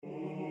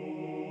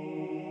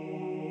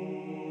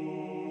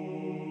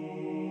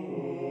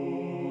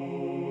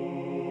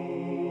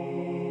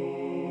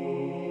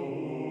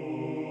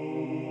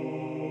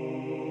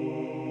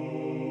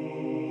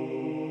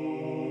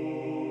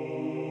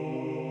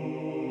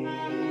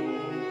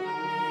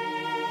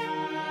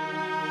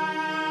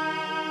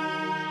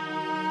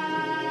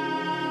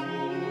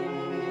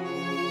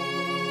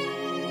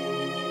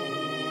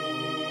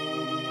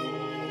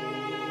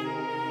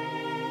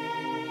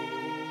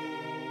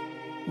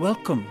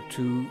Welcome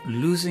to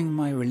Losing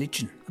My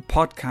Religion, a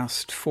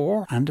podcast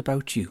for and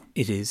about you.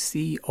 It is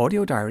the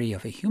audio diary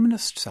of a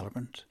humanist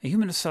celebrant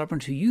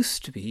who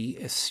used to be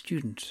a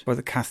student for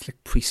the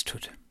Catholic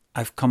priesthood.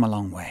 I've come a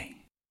long way.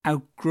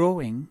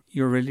 Outgrowing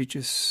your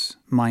religious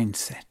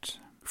mindset.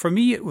 For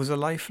me, it was a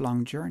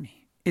lifelong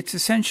journey. It's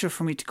essential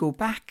for me to go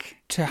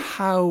back to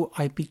how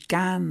I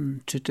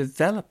began to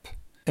develop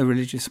a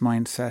religious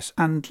mindset.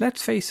 And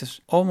let's face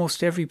it,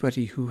 almost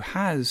everybody who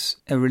has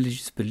a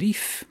religious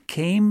belief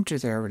came to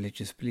their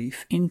religious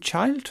belief in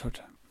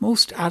childhood.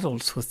 Most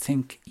adults would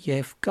think,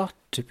 you've got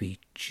to be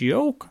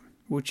joking.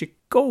 Would you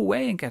go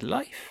away and get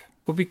life?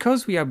 But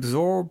because we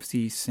absorb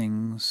these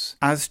things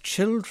as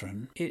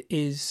children, it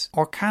is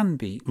or can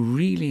be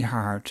really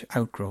hard to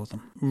outgrow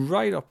them,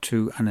 right up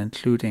to and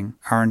including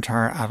our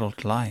entire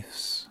adult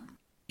lives.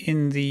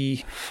 In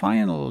the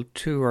final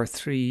 2 or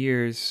 3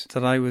 years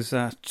that I was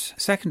at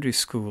secondary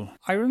school,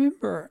 I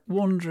remember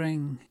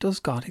wondering, does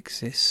God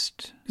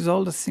exist? Is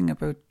all the thing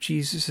about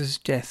Jesus'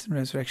 death and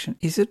resurrection,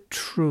 is it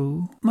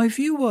true? My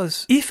view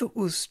was, if it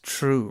was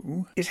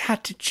true, it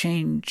had to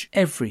change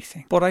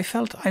everything. But I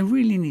felt I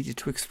really needed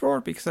to explore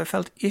it because I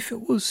felt if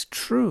it was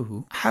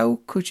true, how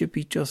could you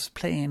be just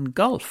playing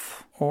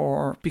golf?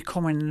 Or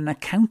becoming an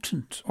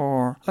accountant,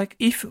 or like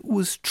if it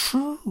was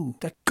true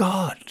that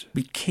God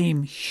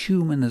became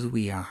human as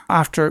we are,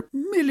 after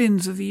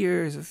millions of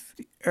years of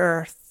the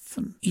earth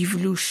and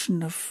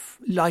evolution of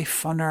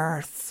life on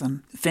earth,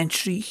 and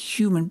eventually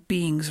human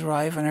beings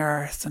arrive on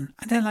earth, and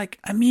then like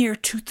a mere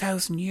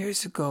 2,000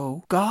 years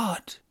ago,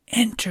 God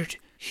entered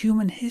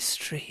human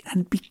history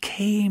and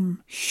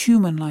became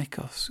human like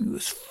us. He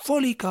was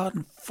fully God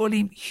and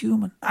fully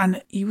human,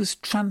 and he was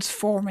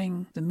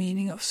transforming the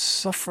meaning of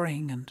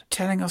suffering and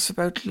telling us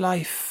about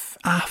life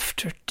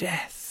after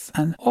death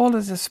and all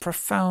of this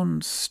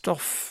profound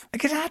stuff.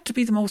 Like, it had to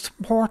be the most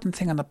important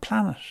thing on the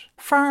planet,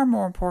 far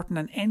more important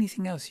than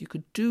anything else you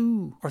could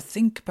do or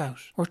think about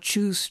or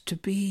choose to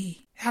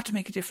be. It had to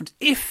make a difference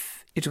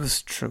if it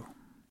was true.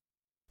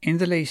 In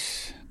the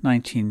late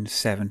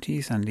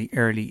 1970s and the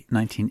early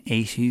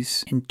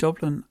 1980s, in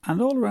Dublin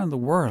and all around the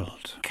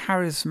world,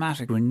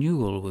 charismatic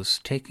renewal was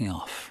taking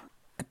off.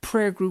 A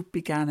prayer group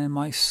began in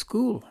my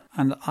school,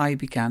 and I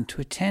began to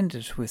attend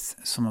it with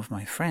some of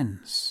my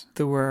friends.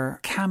 There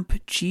were Camp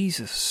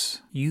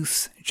Jesus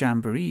youth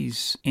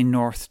jamborees in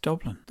North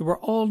Dublin. There were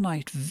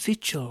all-night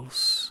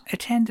vigils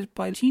attended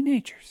by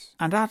teenagers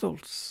and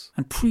adults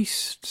and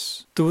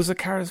priests. There was a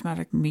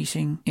charismatic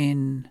meeting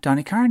in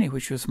Donnycarney,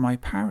 which was my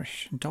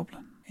parish in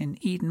Dublin, in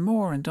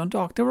Edenmore and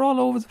Dundalk. They were all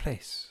over the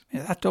place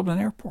at Dublin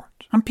Airport.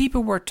 And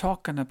people were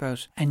talking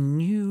about a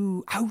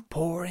new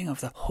outpouring of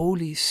the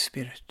Holy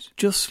Spirit,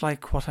 just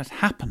like what had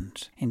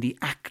happened in the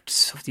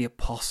Acts of the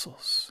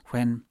Apostles,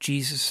 when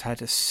Jesus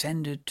had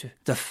ascended to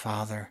the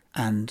Father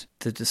and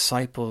the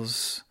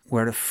disciples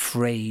were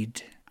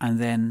afraid. And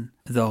then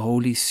the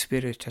Holy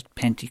Spirit at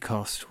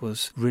Pentecost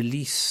was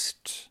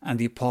released, and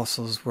the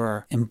apostles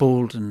were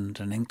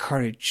emboldened and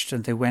encouraged,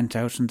 and they went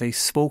out and they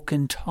spoke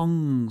in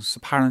tongues.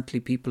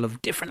 Apparently people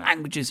of different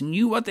languages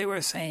knew what they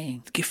were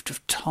saying. The gift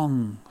of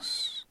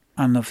tongues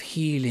and of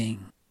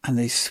healing. And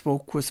they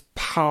spoke with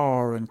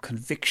power and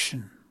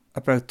conviction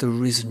about the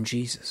risen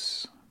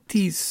Jesus.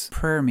 These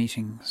prayer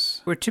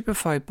meetings were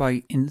typified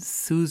by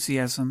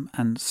enthusiasm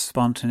and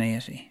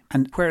spontaneity.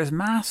 And whereas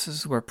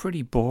masses were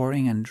pretty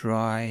boring and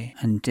dry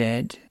and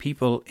dead,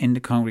 people in the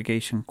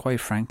congregation,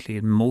 quite frankly,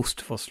 and most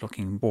of us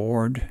looking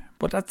bored.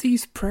 But at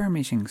these prayer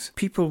meetings,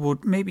 people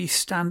would maybe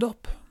stand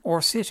up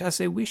or sit as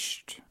they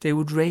wished. They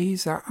would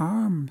raise their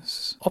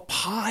arms up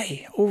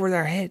high over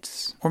their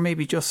heads, or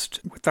maybe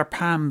just with their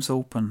palms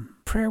open.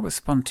 Prayer was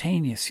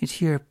spontaneous. You'd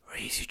hear,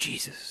 praise you,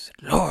 Jesus.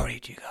 Glory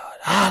to you, God.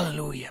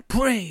 Hallelujah.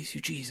 Praise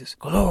you, Jesus.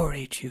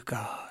 Glory to you,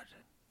 God.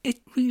 It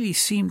really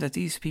seemed that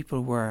these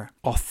people were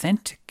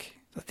authentic,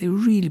 that they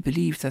really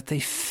believed, that they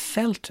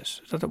felt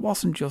it, that it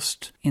wasn't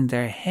just in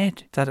their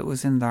head, that it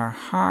was in their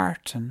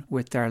heart and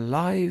with their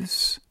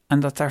lives,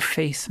 and that their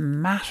faith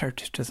mattered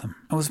to them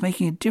and was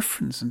making a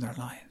difference in their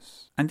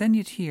lives. And then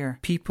you'd hear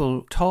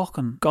people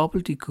talking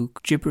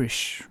gobbledygook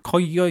gibberish. And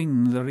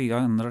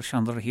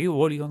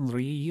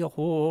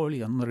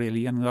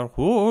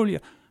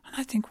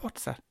I think,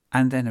 what's that?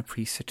 And then a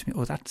priest said to me,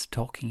 oh, that's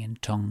talking in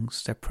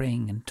tongues. They're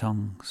praying in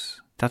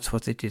tongues. That's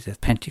what they did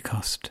at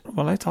Pentecost.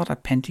 Well, I thought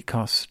at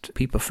Pentecost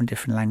people from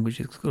different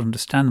languages could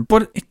understand.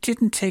 But it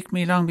didn't take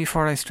me long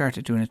before I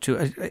started doing it too.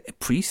 A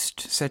priest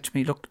said to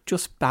me, look,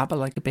 just babble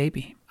like a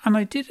baby. And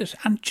I did it.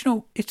 And, you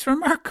know, it's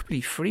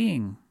remarkably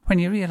freeing when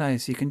you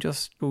realise you can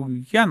just go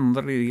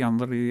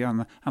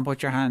yandere, and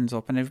put your hands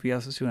up and everybody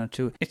else is doing it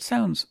too. It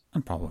sounds,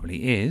 and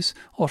probably is,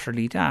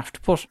 utterly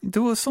daft, but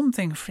there was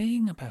something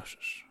freeing about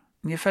it.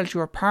 And you felt you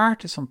were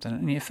part of something,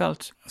 and you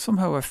felt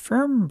somehow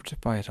affirmed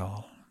by it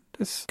all.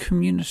 This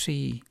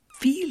community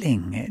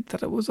feeling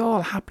that it was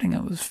all happening,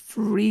 it was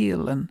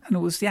real, and it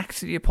was the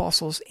Acts of the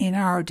Apostles in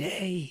our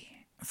day.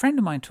 A friend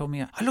of mine told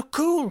me, I look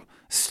cool.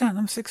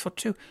 I'm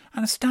 6'2", and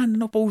I'm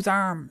standing up both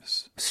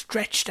arms,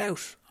 stretched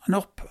out and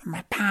up,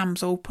 my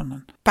palms open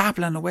and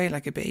babbling away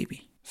like a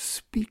baby.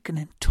 speaking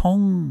in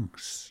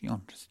tongues, you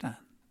understand?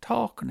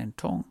 Talking in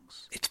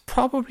tongues. It's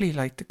probably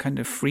like the kind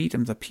of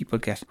freedom that people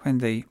get when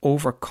they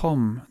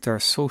overcome their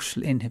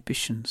social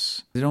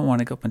inhibitions. They don't want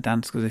to go up and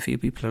dance because they feel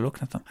people are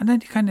looking at them. And then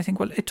you kind of think,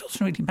 well, it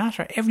doesn't really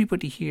matter.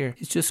 Everybody here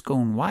is just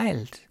going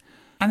wild.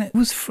 And it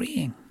was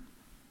freeing.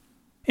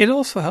 It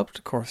also helped,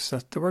 of course,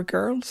 that there were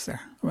girls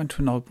there. I went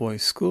to an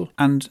all-boys school,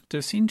 and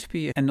there seemed to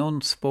be an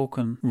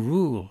unspoken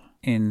rule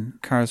in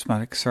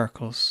charismatic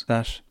circles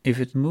that if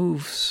it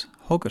moves,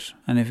 hug it,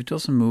 and if it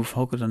doesn't move,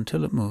 hug it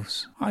until it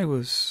moves. I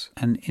was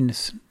an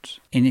innocent,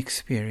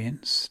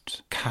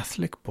 inexperienced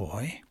Catholic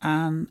boy,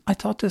 and I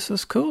thought this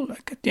was cool.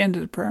 Like at the end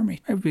of the prayer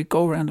meeting, everybody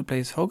go around the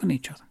place hugging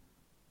each other.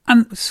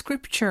 And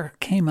scripture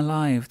came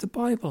alive, the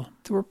Bible.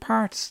 There were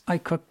parts I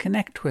could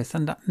connect with,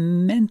 and that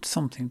meant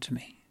something to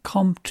me.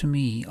 Come to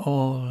me,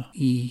 all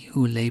ye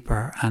who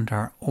labour and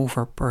are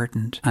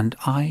overburdened, and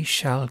I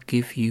shall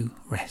give you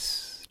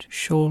rest.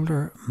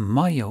 Shoulder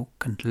my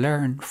yoke and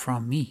learn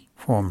from me,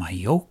 for my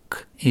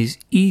yoke is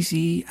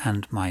easy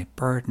and my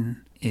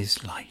burden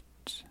is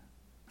light.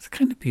 It's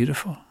kind of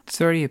beautiful. It's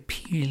very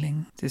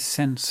appealing, this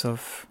sense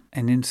of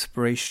an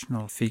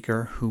inspirational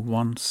figure who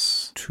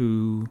wants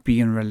to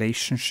be in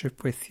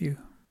relationship with you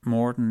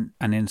more than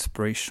an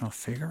inspirational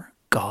figure,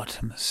 God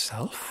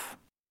himself.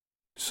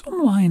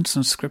 Some lines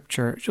in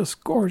scripture are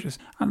just gorgeous.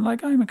 And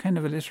like I'm a kind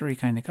of a literary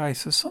kind of guy,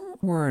 so some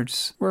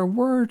words were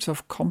words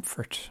of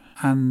comfort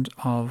and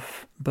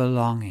of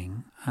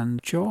belonging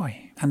and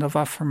joy and of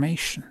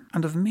affirmation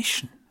and of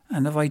mission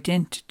and of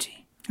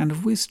identity and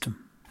of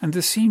wisdom. And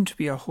there seemed to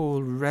be a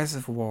whole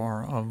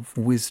reservoir of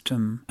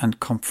wisdom and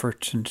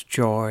comfort and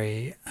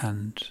joy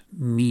and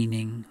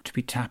meaning to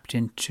be tapped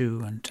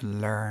into and to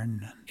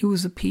learn. It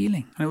was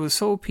appealing. And it was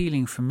so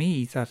appealing for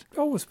me that I'd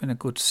always been a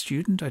good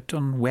student. I'd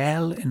done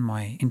well in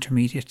my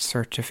intermediate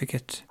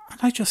certificate.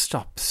 And I just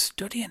stopped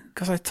studying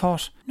because I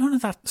thought none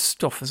of that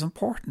stuff is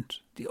important.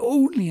 The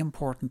only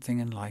important thing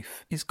in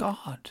life is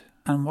God.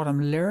 And what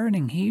I'm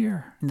learning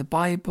here in the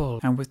Bible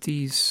and with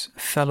these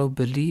fellow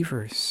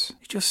believers,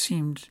 it just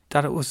seemed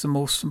that it was the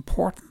most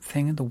important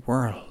thing in the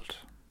world.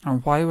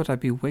 And why would I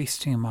be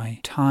wasting my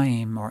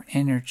time or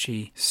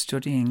energy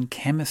studying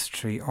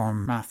chemistry or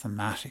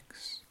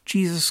mathematics?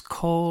 Jesus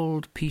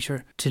called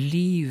Peter to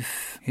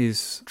leave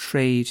his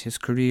trade, his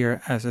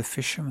career as a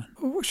fisherman.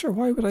 Oh, sure,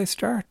 why would I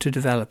start to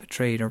develop a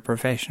trade or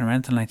profession or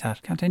anything like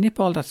that? Can't I nip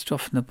all that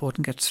stuff in the bud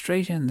and get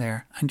straight in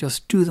there and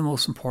just do the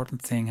most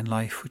important thing in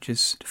life, which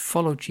is to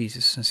follow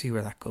Jesus and see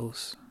where that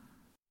goes?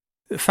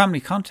 The family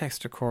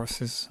context, of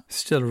course, is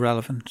still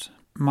relevant.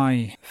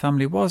 My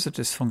family was a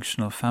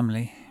dysfunctional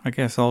family. I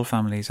guess all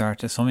families are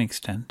to some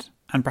extent.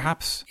 And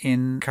perhaps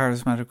in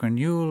charismatic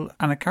renewal,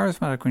 and a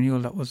charismatic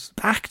renewal that was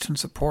backed and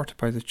supported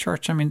by the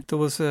church. I mean, there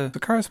was a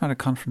charismatic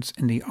conference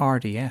in the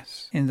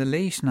RDS in the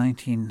late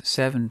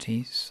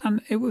 1970s, and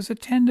it was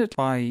attended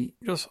by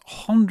just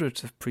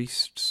hundreds of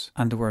priests.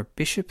 And there were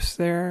bishops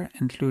there,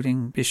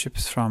 including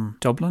bishops from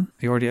Dublin.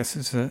 The RDS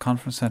is a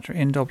conference centre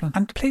in Dublin.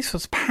 And the place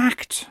was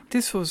packed.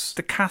 This was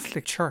the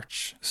Catholic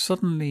Church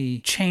suddenly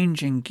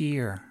changing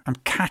gear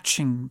and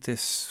catching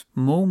this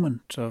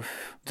moment of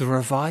the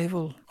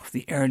revival of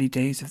the early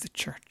days of the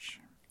church.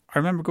 I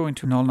remember going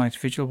to an all-night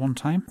vigil one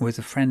time with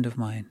a friend of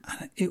mine,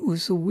 and it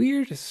was the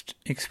weirdest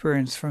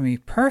experience for me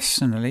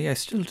personally. I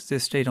still to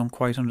this day don't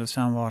quite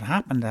understand what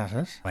happened at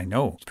it. I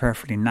know it's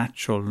perfectly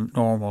natural,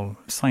 normal,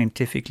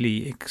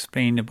 scientifically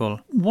explainable.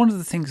 One of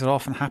the things that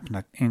often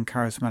happened in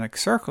charismatic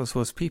circles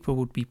was people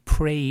would be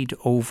prayed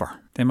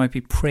over. They might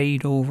be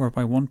prayed over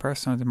by one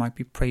person, or they might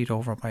be prayed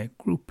over by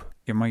a group.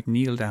 You might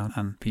kneel down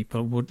and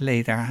people would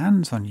lay their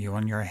hands on you,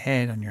 on your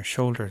head, on your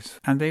shoulders,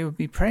 and they would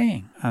be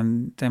praying,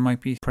 and they might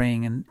be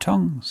praying in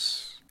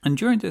tongues. And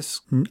during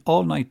this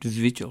all-night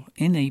vigil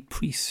in a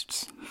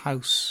priest's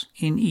house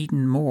in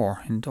Eden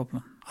Moor in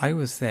Dublin, I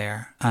was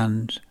there,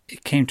 and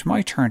it came to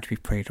my turn to be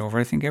prayed over.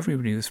 I think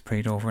everybody was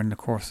prayed over in the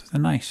course of the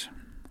night.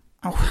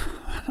 Oh,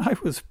 I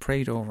was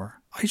prayed over.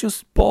 I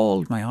just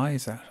bawled my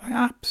eyes out. I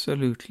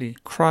absolutely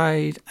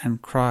cried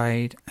and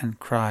cried and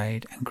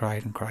cried and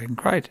cried and cried and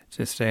cried. To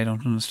this day, I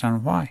don't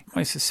understand why.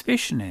 My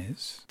suspicion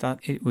is that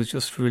it was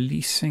just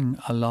releasing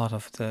a lot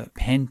of the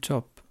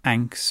pent-up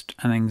angst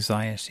and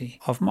anxiety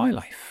of my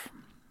life,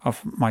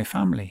 of my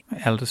family. My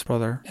eldest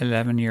brother,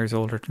 11 years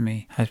older than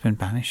me, has been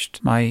banished.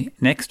 My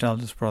next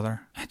eldest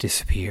brother had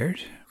disappeared.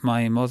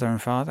 My mother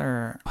and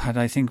father had,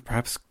 I think,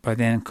 perhaps by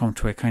then come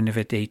to a kind of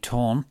a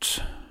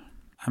détente.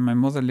 And my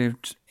mother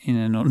lived in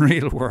an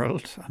unreal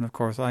world. And of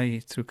course,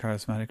 through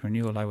charismatic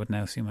renewal, I would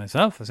now see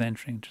myself as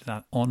entering into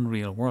that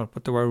unreal world.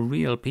 But there were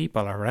real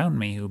people around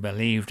me who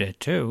believed it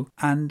too.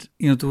 And,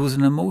 there was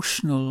an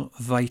emotional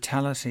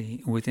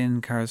vitality within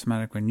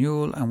charismatic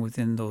renewal and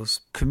within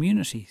those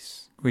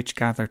communities which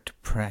gathered to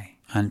pray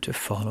and to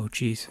follow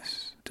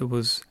Jesus. There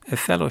was a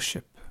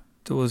fellowship.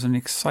 There was an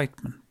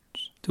excitement.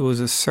 There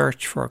was a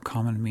search for a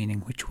common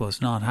meaning which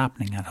was not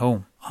happening at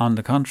home. On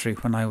the contrary,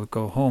 when I would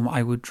go home,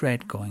 I would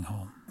dread going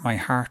home. my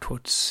heart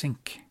would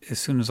sink as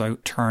soon as I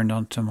turned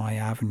onto my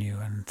avenue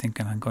and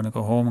thinking I'm going to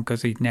go home,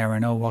 because he'd never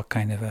know what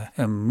kind of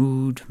a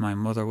mood my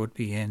mother would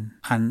be in.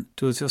 And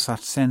there was just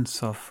that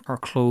sense of her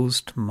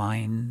closed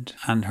mind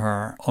and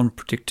her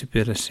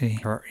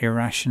unpredictability, her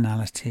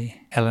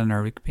irrationality.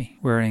 Eleanor Rigby,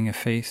 wearing a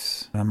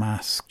face, a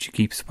mask she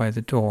keeps by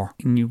the door.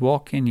 And you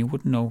walk in, you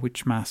wouldn't know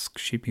which mask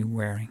she'd be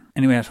wearing.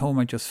 Anyway, at home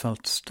I just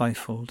felt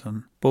stifled,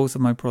 and both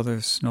of my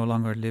brothers no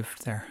longer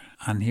lived there.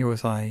 And here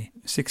was I,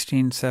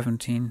 16,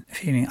 17,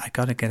 feeling I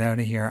got to get out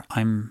of here.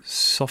 I'm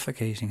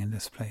suffocating in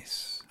this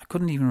place. I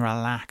couldn't even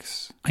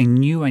relax. I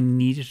knew I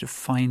needed to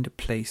find a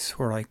place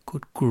where I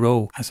could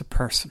grow as a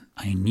person.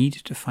 I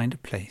needed to find a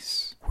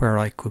place where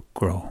I could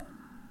grow.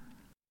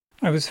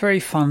 I was very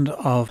fond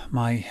of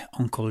my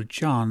Uncle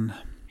John.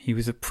 He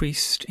was a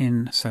priest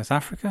in South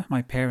Africa.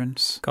 My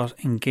parents got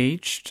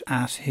engaged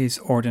at his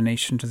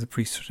ordination to the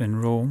priesthood in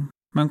Rome.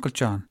 My Uncle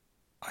John,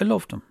 I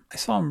loved him. I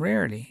saw him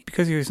rarely.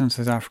 Because he was in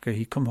South Africa,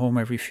 he'd come home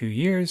every few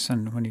years,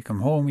 and when he'd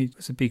come home, it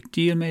was a big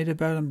deal made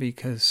about him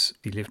because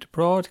he lived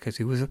abroad, because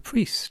he was a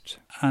priest.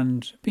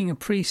 And being a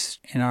priest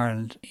in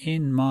Ireland,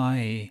 in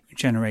my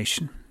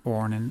generation,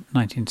 born in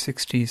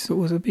 1960s, it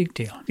was a big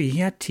deal. He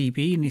had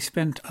TB and he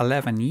spent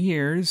 11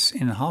 years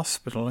in a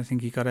hospital. I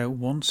think he got out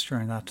once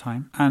during that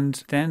time.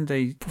 And then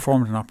they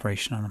performed an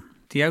operation on him.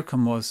 The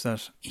outcome was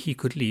that he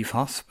could leave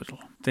hospital.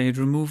 They had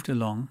removed a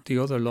lung. The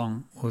other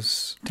lung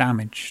was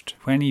damaged.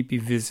 When he'd be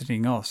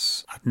visiting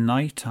us at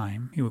night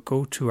time, he would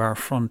go to our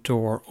front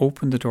door,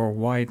 open the door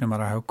wide no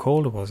matter how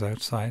cold it was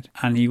outside,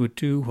 and he would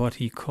do what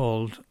he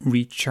called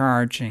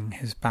recharging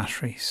his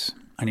batteries.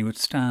 And he would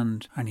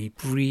stand and he'd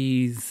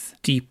breathe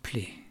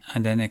deeply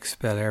and then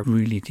expel air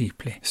really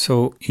deeply.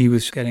 So he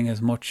was getting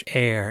as much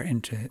air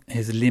into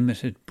his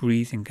limited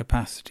breathing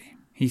capacity.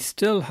 He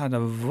still had a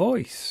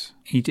voice.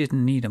 He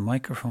didn't need a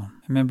microphone.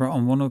 I remember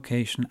on one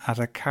occasion at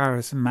a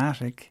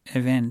charismatic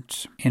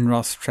event in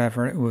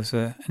Rostrevor, it was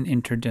an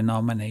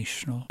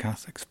interdenominational,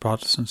 Catholics,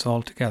 Protestants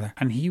all together,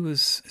 and he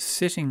was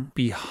sitting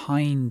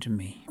behind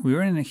me. We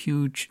were in a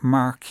huge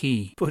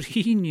marquee, but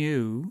he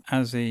knew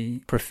as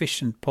a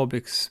proficient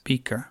public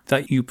speaker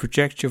that you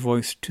project your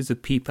voice to the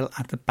people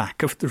at the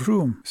back of the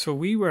room. So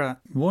we were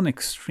at one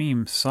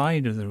extreme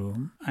side of the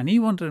room, and he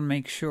wanted to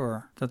make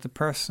sure that the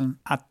person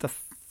at the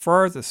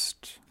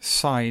furthest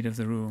side of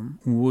the room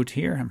would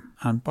hear him,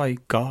 and by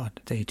God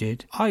they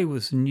did. I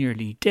was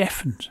nearly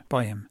deafened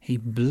by him. He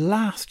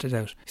blasted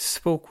out,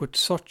 spoke with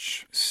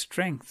such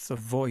strength of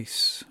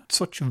voice,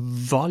 such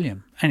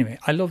volume. Anyway,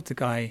 I loved the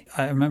guy.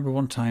 I remember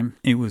one time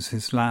it was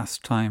his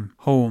last time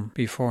home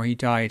before he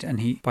died,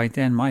 and by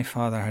then my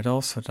father had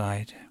also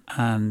died.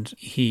 And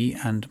he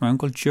and my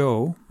Uncle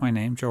Joe, my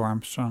name, Joe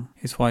Armstrong,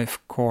 his wife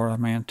Cora,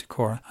 my Auntie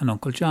Cora, and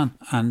Uncle John,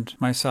 and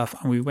myself,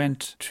 and we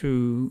went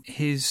to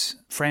his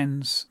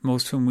friends,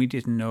 most of whom we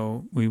didn't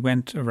know. We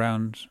went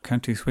around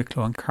counties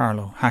Wicklow and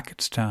Carlow,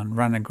 Hackettstown,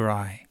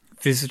 Ranagry,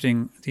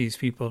 visiting these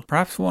people.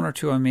 Perhaps one or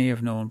two I may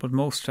have known, but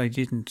most I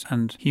didn't.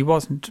 And he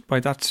wasn't, by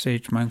that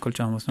stage, my Uncle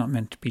John was not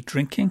meant to be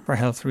drinking for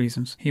health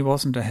reasons. He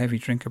wasn't a heavy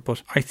drinker,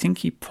 but I think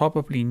he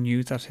probably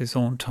knew that his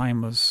own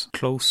time was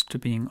close to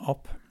being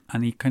up.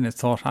 And he kind of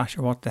thought,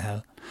 sure, what the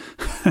hell?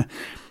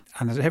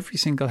 And at every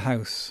single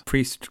house,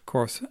 priest, of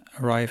course,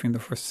 arriving, the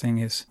first thing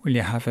is, will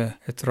you have a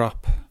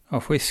drop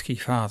of whiskey,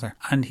 Father?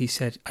 And he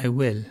said, I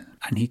will.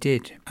 And he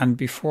did. And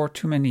before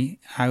too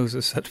many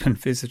houses had been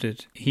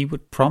visited, he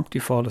would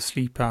promptly fall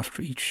asleep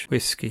after each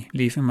whiskey,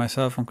 leaving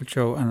myself, Uncle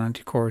Joe and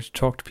Auntie Cora to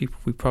talk to people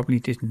we probably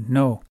didn't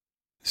know.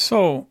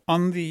 So,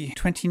 on the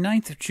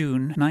 29th of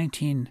June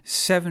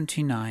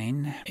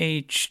 1979,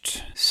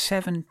 aged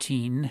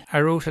 17,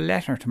 I wrote a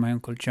letter to my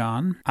Uncle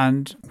John,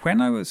 and when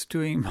I was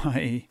doing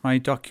my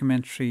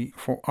documentary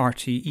for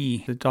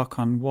RTE, the Doc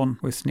on One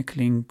with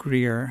Nicoline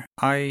Greer,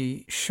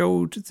 I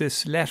showed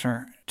this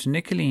letter to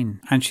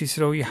Nicoline, and she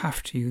said, you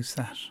have to use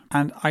that.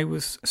 And I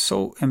was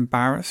so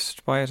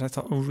embarrassed by it, I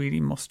thought, really,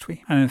 must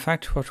we? And in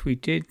fact, what we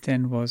did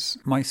then was,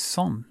 my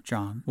son,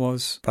 John,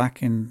 was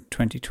back in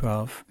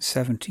 2012,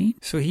 17.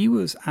 So he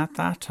was at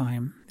that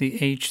time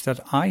the age that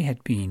I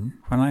had been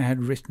when I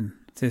had written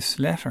this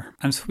letter.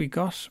 And so we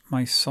got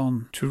my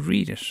son to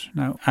read it.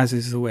 Now, as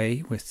is the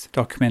way with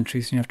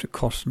documentaries, you have to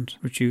cut and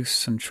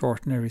reduce and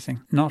shorten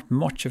everything. Not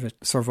much of it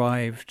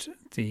survived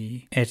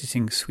the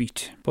editing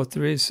suite, but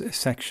there is a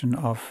section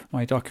of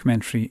my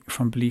documentary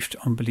From Belief to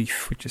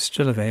Unbelief which is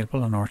still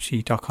available on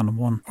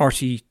RTE.1,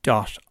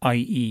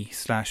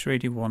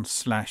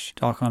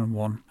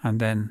 RTE.ie/radio1/Doc-on-1, and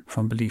then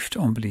From Belief to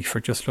Unbelief,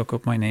 or just look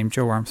up my name,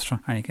 Joe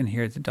Armstrong, and you can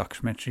hear the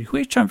documentary,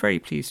 which I'm very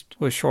pleased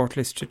was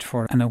shortlisted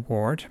for an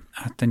award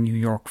at the New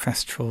York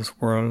Festival's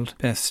World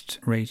Best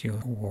Radio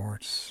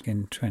Awards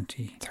in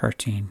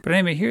 2013. But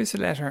anyway, here's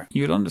the letter.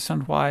 You'll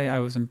understand why I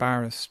was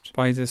embarrassed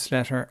by this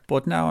letter,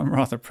 but now I'm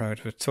rather proud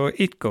of it. So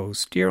it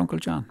goes, Dear Uncle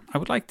John, I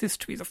would like this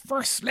to be the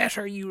first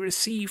letter you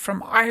receive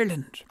from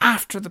Ireland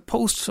after the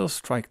postal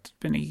strike. There's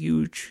been a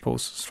huge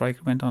postal strike.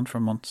 It went on for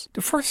months.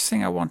 The first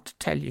thing I want to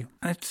tell you,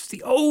 and it's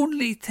the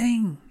only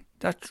thing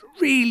that's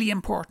really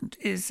important,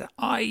 is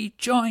I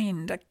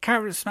joined a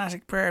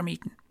charismatic prayer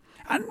meeting.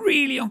 And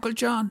really, Uncle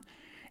John,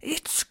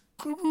 it's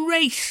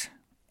great!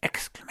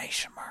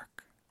 Exclamation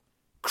mark.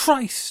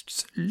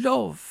 Christ's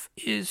love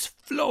is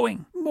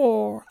flowing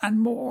more and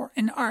more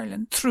in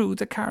Ireland through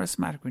the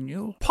charismatic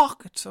renewal.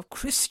 Pockets of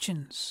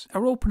Christians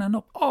are opening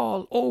up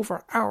all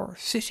over our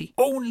city.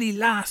 Only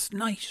last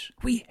night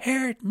we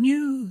heard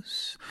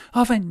news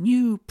of a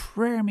new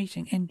prayer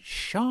meeting in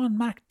Sean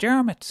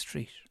McDermott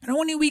Street. And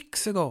only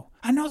weeks ago,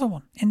 another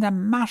one in the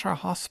Mater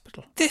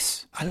Hospital.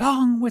 This,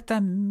 along with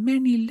the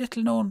many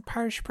little-known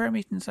parish prayer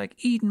meetings like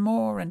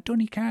Edenmore and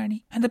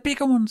Dooneycarney, and the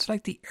bigger ones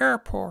like the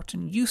Airport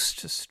and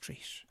Eustace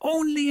Street.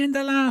 Only in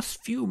the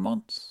last few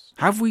months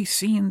have we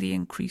seen the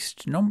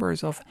increased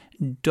numbers of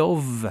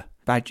Dove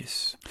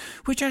badges,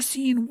 which are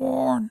seen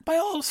worn by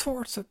all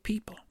sorts of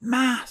people.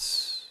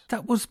 Mass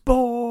that was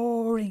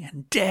boring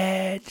and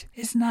dead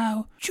is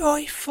now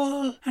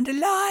joyful and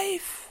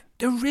alive.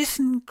 The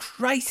risen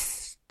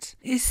Christ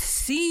is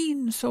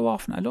seen so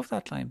often. I love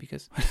that line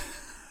because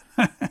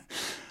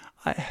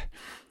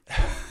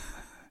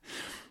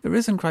the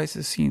risen Christ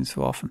is seen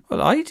so often.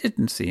 Well, I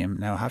didn't see him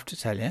now, I have to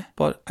tell you,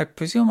 but I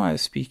presume I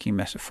was speaking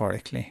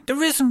metaphorically. The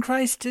risen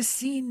Christ is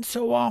seen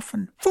so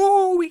often.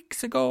 4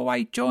 weeks ago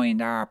I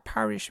joined our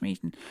parish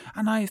meeting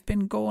and I've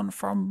been going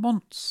for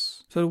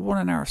months to the one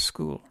in our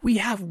school. We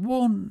have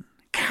one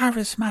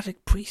charismatic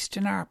priest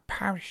in our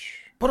parish.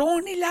 But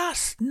only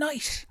last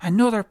night,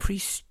 another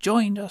priest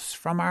joined us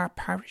from our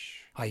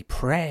parish. I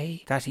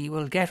pray that he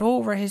will get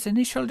over his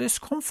initial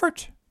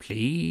discomfort.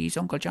 Please,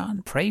 Uncle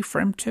John, pray for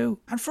him too.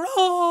 And for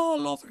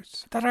all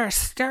others that are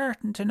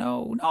starting to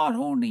know not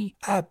only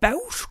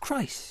about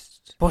Christ,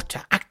 but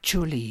to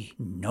actually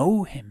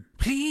know him.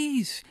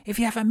 Please, if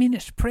you have a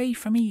minute, pray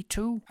for me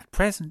too. At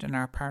present in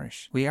our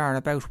parish, we are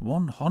about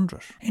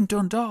 100. In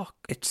Dundalk,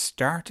 it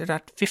started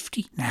at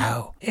 50.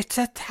 Now, it's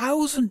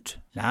 1,000.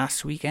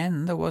 Last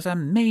weekend, there was a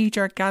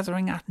major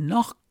gathering at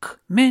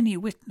Knock. Many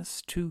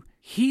witnessed to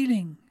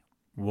healing.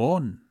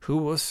 One, who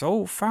was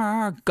so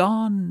far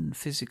gone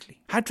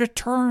physically, had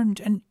returned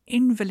an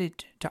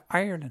invalid to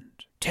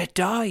Ireland to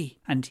die,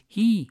 and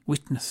he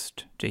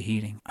witnessed to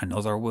healing.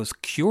 Another was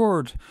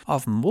cured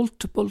of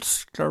multiple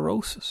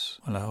sclerosis.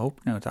 Well, I hope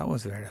now that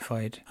was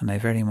verified, and I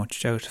very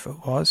much doubt if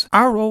it was.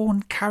 Our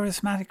own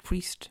charismatic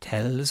priest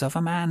tells of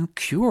a man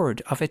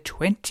cured of a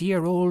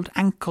 20-year-old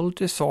ankle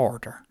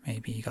disorder.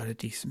 Maybe he got a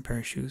decent pair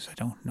of shoes, I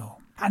don't know.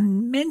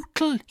 And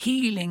mental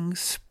healing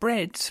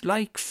spreads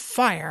like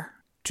fire.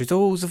 To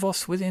those of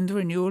us within the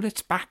renewal,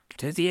 it's back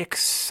to the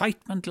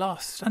excitement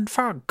lost and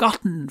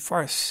forgotten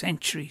for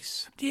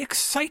centuries. The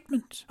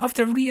excitement of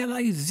the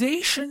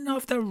realization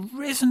of the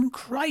risen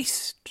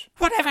Christ.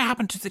 Whatever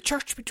happened to the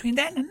church between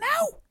then and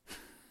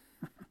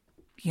now?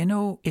 You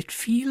know, it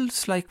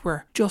feels like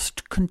we're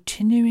just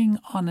continuing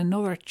on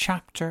another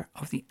chapter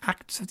of the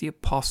Acts of the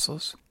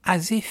Apostles,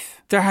 as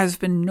if there has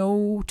been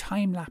no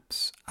time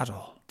lapse at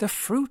all. The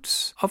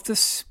fruits of the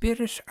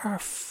Spirit are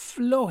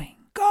flowing.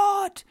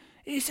 God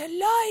is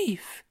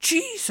alive.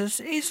 Jesus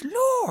is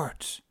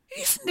Lord.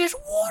 Isn't it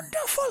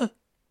wonderful?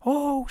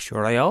 Oh,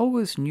 sure, I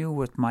always knew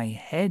with my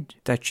head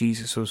that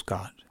Jesus was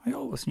God. I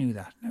always knew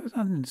that. That was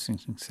not an interesting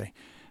thing to say.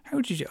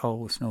 How did you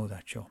always know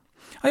that, Joe?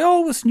 I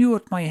always knew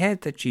with my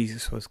head that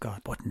Jesus was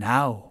God. But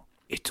now,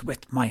 it's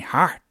with my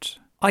heart.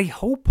 I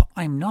hope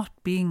I'm not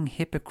being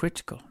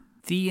hypocritical.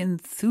 The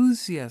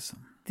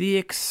enthusiasm, the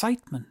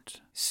excitement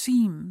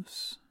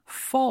seems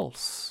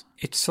false.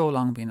 It's so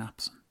long been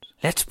absent.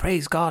 Let's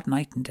praise God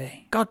night and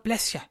day. God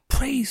bless you.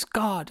 Praise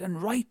God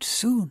and right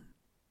soon.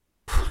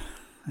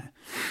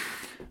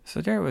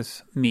 So there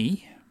was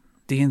me.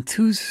 The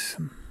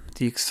enthusiasm,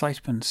 the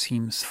excitement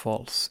seems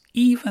false.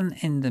 Even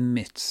in the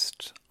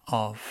midst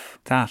of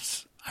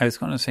that, I was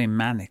going to say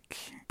manic,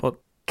 but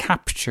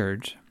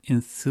captured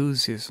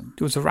enthusiasm.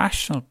 There was a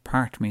rational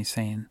part of me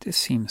saying, this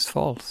seems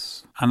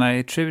false. And I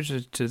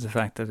attributed it to the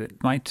fact that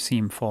it might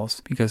seem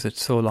false because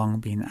it's so long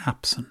been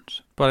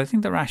absent. But I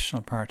think the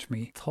rational part of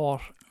me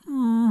thought,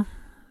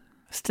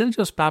 still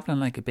just babbling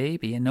like a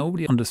baby, and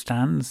nobody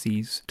understands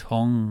these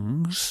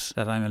tongues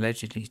that I'm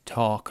allegedly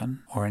talking,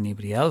 or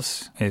anybody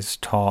else is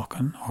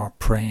talking or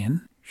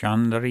praying.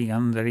 Shandari,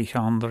 yandari,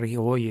 shandari,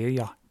 oh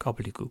yeah,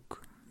 gobbledygook.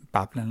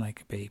 Babbling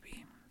like a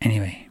baby.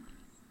 Anyway,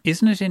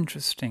 isn't it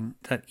interesting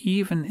that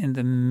even in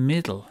the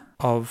middle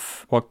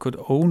of what could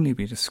only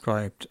be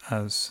described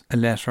as a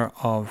letter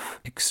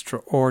of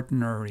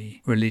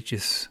extraordinary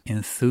religious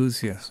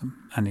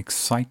enthusiasm and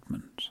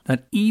excitement,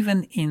 that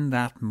even in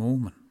that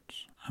moment,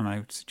 and I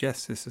would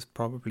suggest this is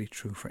probably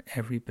true for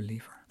every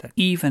believer, that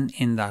even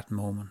in that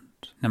moment,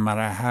 no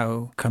matter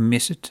how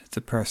committed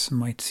the person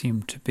might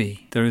seem to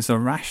be, there is a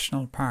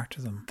rational part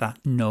of them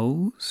that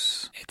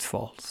knows it's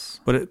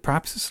false. But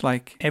perhaps it's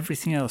like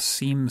everything else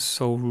seems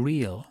so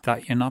real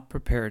that you're not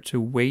prepared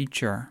to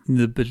wager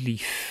the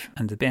belief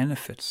and the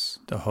benefits,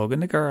 the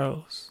hugging the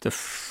girls, the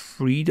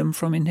freedom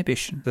from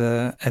inhibition,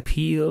 the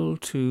appeal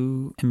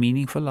to a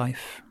meaningful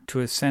life,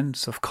 to a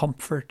sense of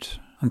comfort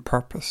and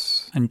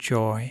purpose and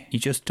joy. You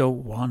just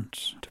don't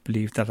want to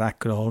believe that that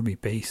could all be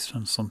based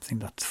on something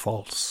that's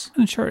false.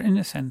 And sure, in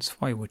a sense,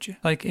 why would you?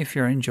 Like, if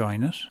you're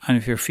enjoying it and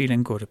if you're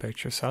feeling good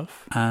about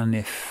yourself and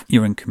if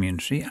you're in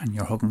community and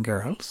you're hugging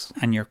girls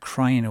and you're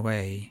crying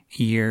away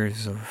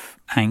years of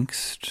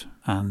angst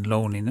and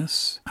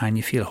loneliness and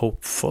you feel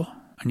hopeful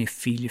and you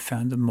feel you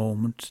found the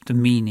moment, the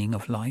meaning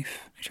of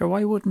life, sure,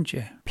 why wouldn't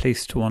you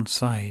place to one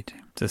side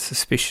the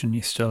suspicion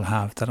you still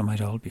have that it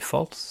might all be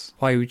false?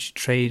 Why would you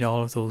trade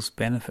all of those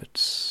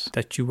benefits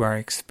that you are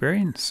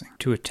experiencing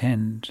to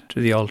attend to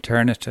the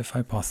alternative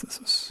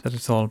hypothesis that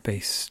it's all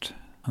based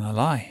on a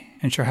lie?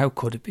 And sure, how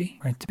could it be?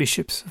 Aren't the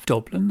bishops of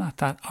Dublin at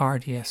that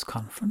RDS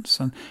conference?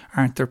 And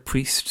aren't there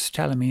priests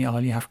telling me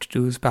all you have to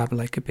do is babble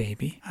like a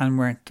baby? And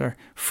weren't there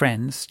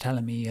friends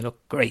telling me you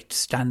look great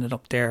standing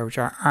up there with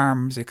your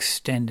arms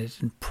extended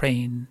and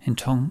praying in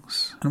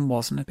tongues? And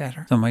wasn't it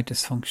better than my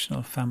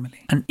dysfunctional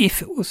family? And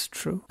if it was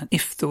true, and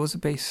if there was a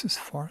basis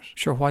for it,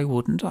 sure, why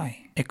wouldn't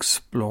I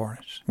explore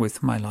it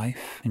with my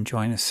life and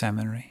join a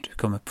seminary to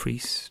become a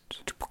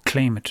priest, to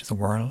proclaim it to the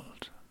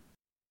world?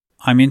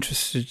 I'm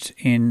interested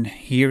in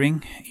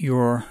hearing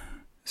your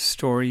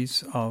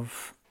stories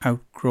of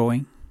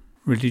outgrowing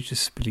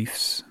religious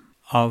beliefs,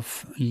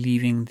 of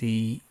leaving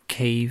the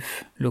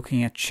cave,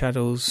 looking at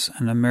shadows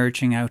and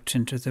emerging out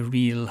into the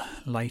real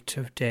light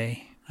of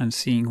day and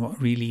seeing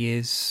what really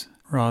is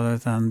rather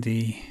than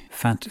the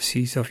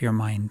fantasies of your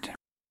mind.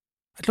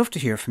 I'd love to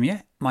hear from you.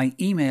 My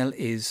email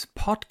is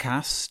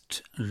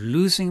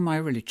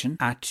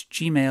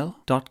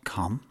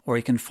podcastlosingmyreligion@gmail.com, or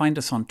you can find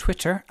us on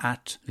Twitter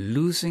at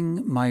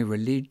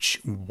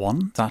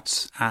losingmyrelig1.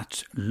 That's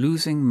at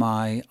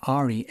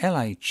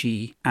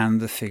losingmyrelig and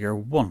the figure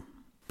 1.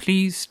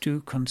 Please do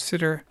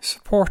consider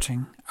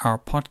supporting our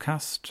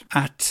podcast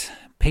at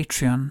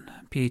Patreon,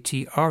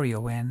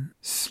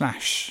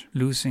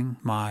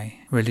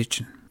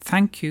 patreon/losingmyreligion.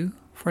 Thank you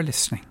for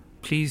listening.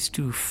 Please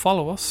do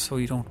follow us so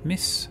you don't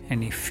miss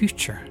any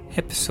future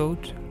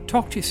episode.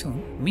 Talk to you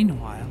soon.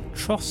 Meanwhile,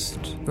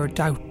 trust your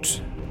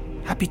doubt.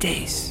 Happy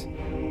days.